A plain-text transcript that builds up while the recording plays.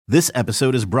This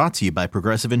episode is brought to you by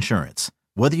Progressive Insurance.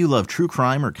 Whether you love true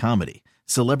crime or comedy,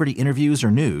 celebrity interviews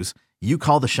or news, you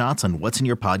call the shots on what's in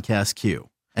your podcast queue.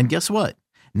 And guess what?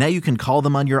 Now you can call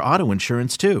them on your auto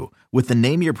insurance too with the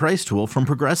Name Your Price tool from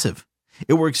Progressive.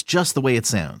 It works just the way it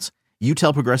sounds. You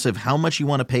tell Progressive how much you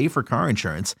want to pay for car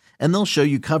insurance, and they'll show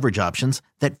you coverage options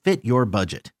that fit your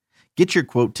budget. Get your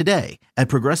quote today at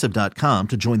Progressive.com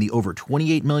to join the over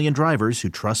 28 million drivers who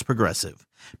trust Progressive.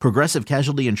 Progressive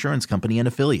Casualty Insurance Company and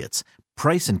Affiliates.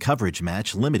 Price and coverage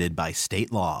match limited by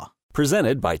state law.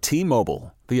 Presented by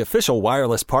T-Mobile, the official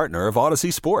wireless partner of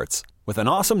Odyssey Sports. With an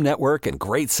awesome network and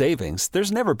great savings,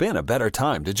 there's never been a better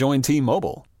time to join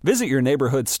T-Mobile. Visit your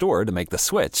neighborhood store to make the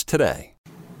switch today.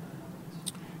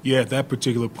 Yeah, at that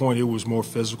particular point, it was more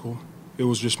physical. It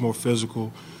was just more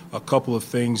physical. A couple of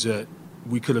things that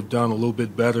we could have done a little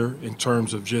bit better in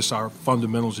terms of just our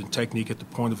fundamentals and technique at the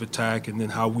point of attack, and then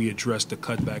how we address the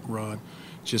cutback run.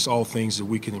 Just all things that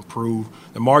we can improve.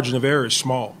 The margin of error is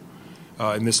small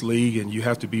in this league, and you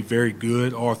have to be very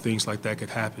good, or things like that could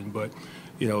happen. But,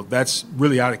 you know, that's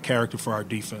really out of character for our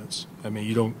defense. I mean,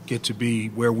 you don't get to be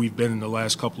where we've been in the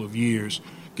last couple of years,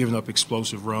 giving up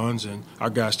explosive runs, and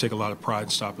our guys take a lot of pride in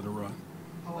stopping the run.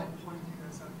 How long point do you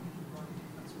guys have to keep running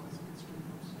defense-wise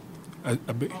against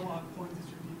Dreamers? How long point does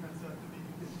your defense have to be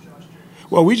against Josh Jacobs?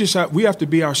 Well, we have to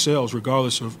be ourselves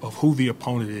regardless of who the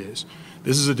opponent is.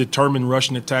 This is a determined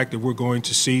rushing attack that we're going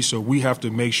to see, so we have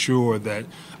to make sure that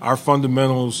our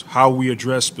fundamentals, how we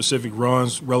address specific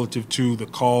runs relative to the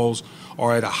calls,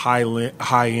 are at a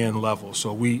high-end level.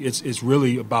 So it's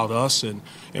really about us and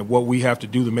what we have to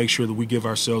do to make sure that we give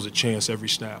ourselves a chance every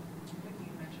snap.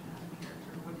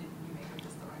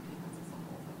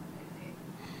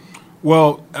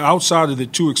 Well, outside of the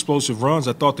two explosive runs,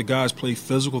 I thought the guys played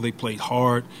physical. They played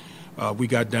hard. We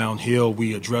got downhill.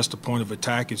 We addressed the point of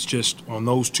attack. It's just on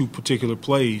those two particular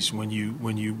plays when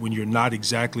you're not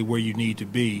exactly where you need to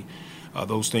be,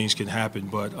 those things can happen.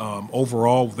 But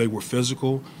overall, they were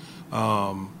physical.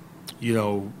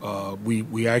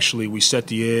 We set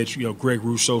the edge. You know, Greg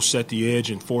Rousseau set the edge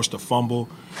and forced a fumble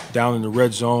down in the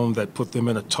red zone that put them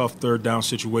in a tough third down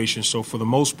situation. So for the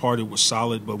most part, it was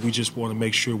solid. But we just want to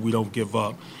make sure we don't give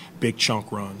up big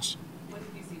chunk runs.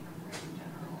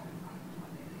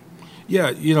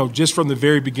 Yeah, you know, just from the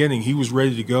very beginning, he was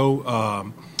ready to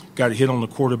go. Got a hit on the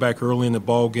quarterback early in the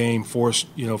ball game, forced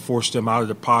him out of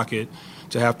the pocket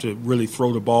to have to really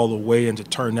throw the ball away and to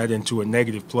turn that into a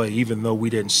negative play, even though we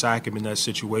didn't sack him in that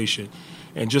situation.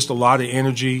 And just a lot of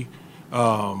energy.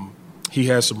 He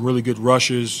has some really good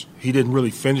rushes. He didn't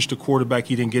really finish the quarterback.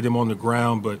 He didn't get him on the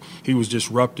ground, but he was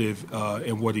disruptive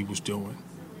in what he was doing.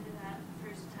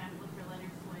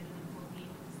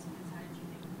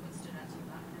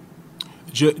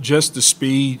 Just the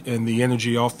speed and the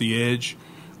energy off the edge.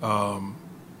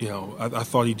 I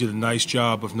thought he did a nice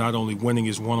job of not only winning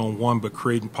his one-on-one but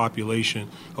creating population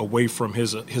away from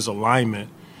his alignment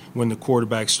when the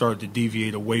quarterback started to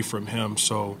deviate away from him.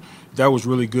 So that was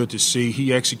really good to see.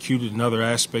 He executed in other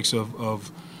aspects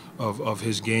of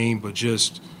his game, but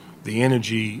just the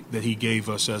energy that he gave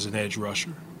us as an edge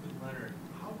rusher. Leonard,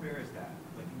 how rare is that?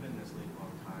 Like, you've been in this league a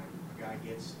long time. A guy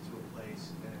gets to a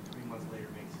place and then 3 months later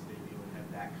makes his debut and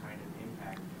have that kind of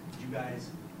impact. Did you guys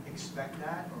expect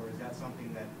that, or is that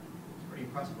something that's pretty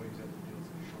impressive what he's able to do in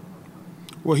such a short amount of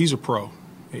time? Well, he's a pro.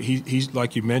 He's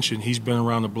like you mentioned, he's been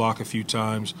around the block a few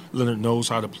times. Leonard knows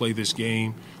how to play this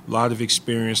game. A lot of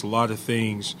experience, a lot of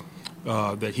things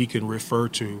that he can refer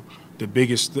to. The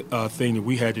biggest thing that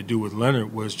we had to do with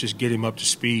Leonard was just get him up to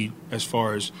speed as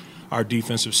far as our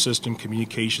defensive system,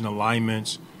 communication,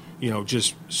 alignments,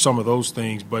 just some of those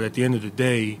things. But at the end of the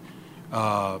day,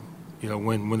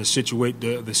 when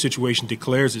the situation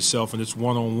declares itself and it's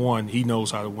one-on-one, he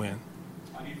knows how to win.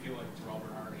 How do you feel like Terrell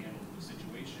Bernard handled the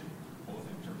situation, both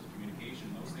in terms of communication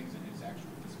and those things, and his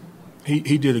actual physical play?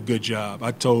 He did a good job.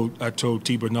 I told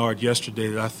T. Bernard yesterday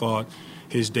that I thought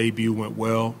his debut went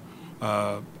well.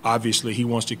 Obviously, he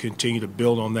wants to continue to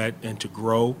build on that and to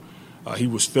grow. He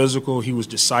was physical. He was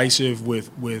decisive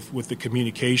with the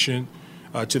communication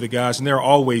to the guys. And there are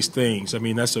always things. I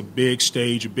mean, that's a big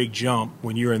stage, a big jump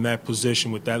when you're in that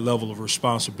position with that level of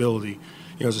responsibility,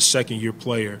 as a second-year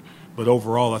player. But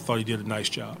overall, I thought he did a nice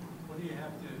job. What do you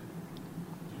have to do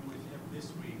with him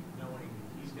this week, knowing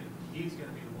he's going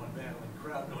to be the one battling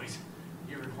crowd noise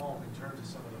here at home in terms of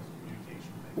some of those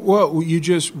communication things? Well,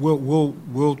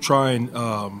 we'll try and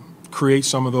create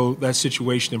some of that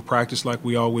situation in practice like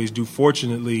we always do.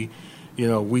 Fortunately,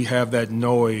 we have that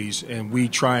noise, and we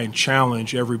try and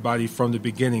challenge everybody from the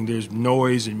beginning. There's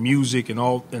noise and music and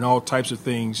all types of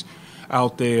things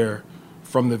out there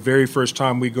from the very first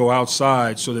time we go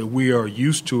outside so that we are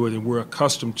used to it and we're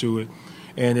accustomed to it.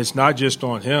 And it's not just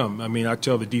on him. I mean, I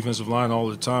tell the defensive line all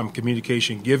the time,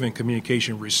 communication given,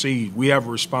 communication received. We have a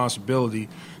responsibility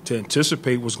to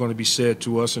anticipate what's going to be said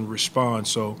to us and respond.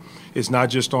 So it's not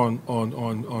just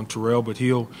on Terrell, but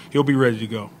he'll be ready to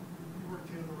go. You work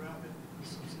together rapid in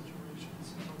some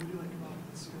situations. What do you like about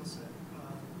his skill set?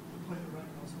 Play the right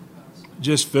and also the pass?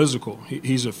 Just physical.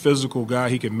 He's a physical guy.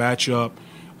 He can match up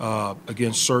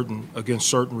against certain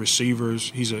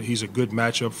receivers. He's a good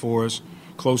matchup for us.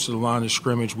 Close to the line of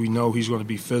scrimmage, we know he's going to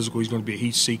be physical. He's going to be a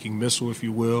heat-seeking missile, if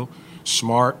you will,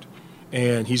 smart,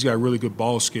 and he's got really good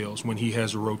ball skills when he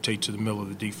has to rotate to the middle of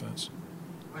the defense.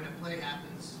 When a play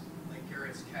happens, like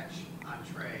Garrett's catch on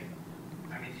Trey,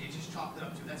 I mean, you just chalked it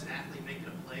up to that's an athlete making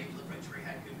a play. It looked like Trey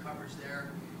had good coverage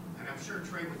there, and I'm sure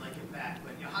Trey would like it back.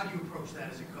 But how do you approach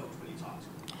that as a coach when you talk to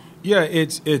him? Yeah,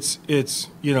 it's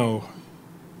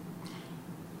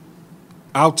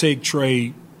I'll take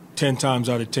Trey 10 times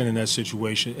out of 10 in that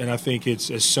situation. And I think it's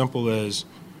as simple as,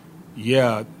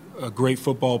 a great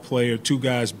football player, two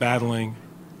guys battling,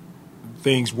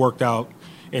 things worked out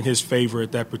in his favor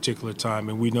at that particular time.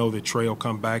 And we know that Trey will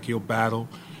come back, he'll battle,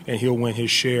 and he'll win his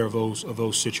share of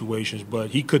those situations. But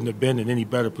he couldn't have been in any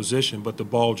better position, but the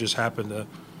ball just happened to,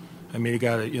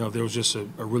 there was just a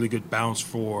really good bounce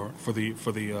for the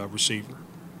receiver.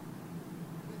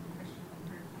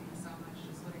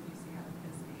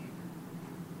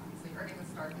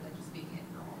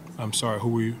 I'm sorry, who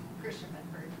were you? Christian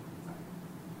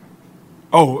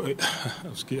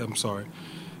Benford. I'm sorry.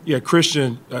 Yeah,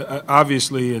 Christian,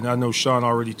 obviously, and I know Sean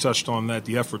already touched on that,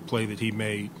 the effort play that he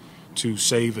made to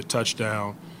save a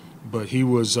touchdown. But he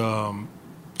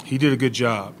did a good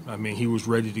job. I mean, he was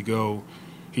ready to go.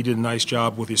 He did a nice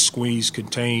job with his squeeze,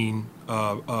 contain,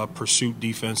 pursuit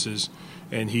defenses,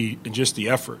 and just the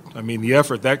effort. I mean,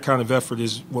 that kind of effort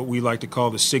is what we like to call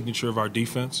the signature of our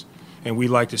defense. And we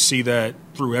like to see that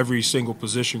through every single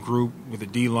position group with the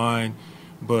D-line.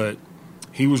 But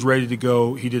he was ready to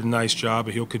go. He did a nice job,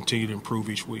 and he'll continue to improve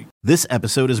each week. This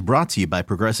episode is brought to you by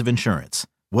Progressive Insurance.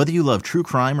 Whether you love true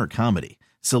crime or comedy,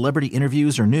 celebrity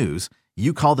interviews or news,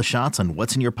 you call the shots on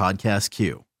what's in your podcast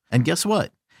queue. And guess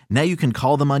what? Now you can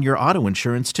call them on your auto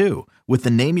insurance too with the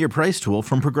Name Your Price tool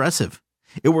from Progressive.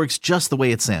 It works just the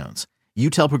way it sounds. You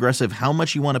tell Progressive how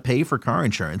much you want to pay for car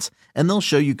insurance, and they'll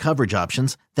show you coverage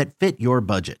options that fit your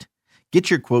budget. Get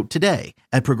your quote today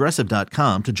at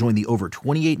Progressive.com to join the over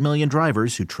 28 million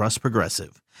drivers who trust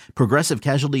Progressive. Progressive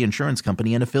Casualty Insurance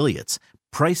Company and Affiliates.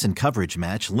 Price and coverage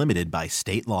match limited by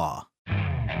state law.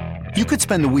 You could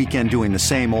spend the weekend doing the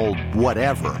same old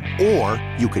whatever, or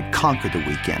you could conquer the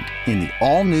weekend in the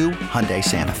all-new Hyundai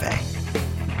Santa Fe.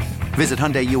 Visit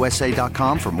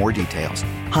HyundaiUSA.com for more details.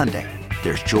 Hyundai.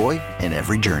 There's joy in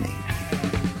every journey.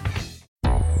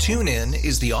 TuneIn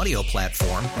is the audio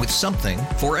platform with something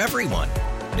for everyone.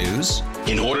 News.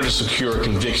 In order to secure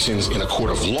convictions in a court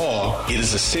of law, it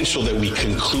is essential that we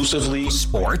conclusively.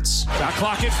 Sports. Got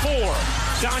clock at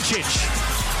 4.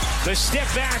 Doncic. The step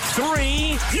back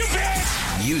 3. You bet.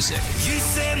 Music. You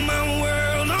set my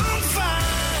world on fire.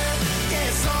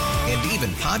 Yes, and even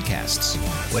podcasts.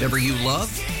 Whatever you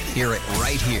love, hear it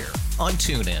right here on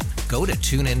TuneIn. Go to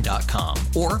TuneIn.com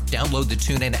or download the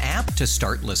TuneIn app to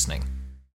start listening.